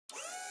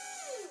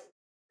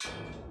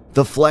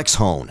The flex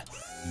hone.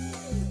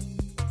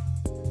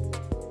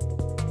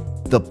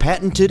 The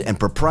patented and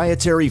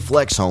proprietary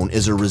flex hone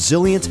is a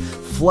resilient,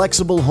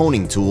 flexible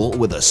honing tool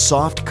with a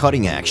soft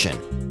cutting action.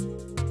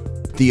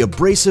 The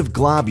abrasive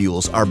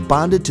globules are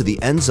bonded to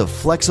the ends of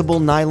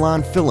flexible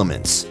nylon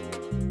filaments.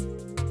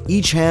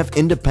 Each have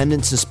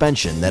independent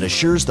suspension that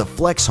assures the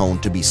flex hone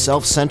to be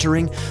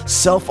self-centering,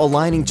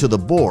 self-aligning to the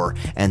bore,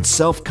 and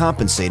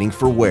self-compensating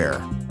for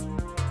wear.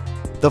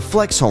 The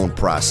flex hone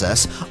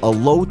process, a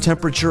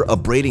low-temperature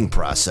abrading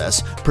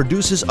process,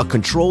 produces a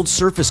controlled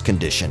surface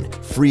condition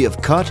free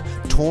of cut,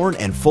 torn,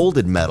 and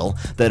folded metal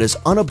that is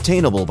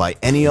unobtainable by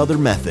any other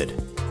method.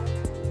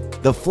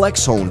 The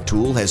flex hone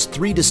tool has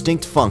three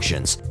distinct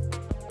functions: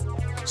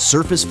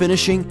 surface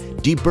finishing,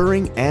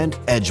 deburring, and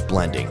edge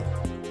blending.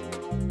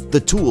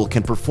 The tool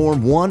can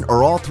perform one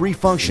or all three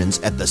functions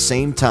at the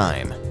same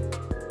time.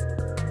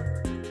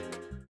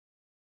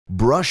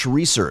 Brush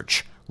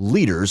Research,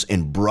 leaders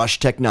in brush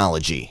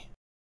technology.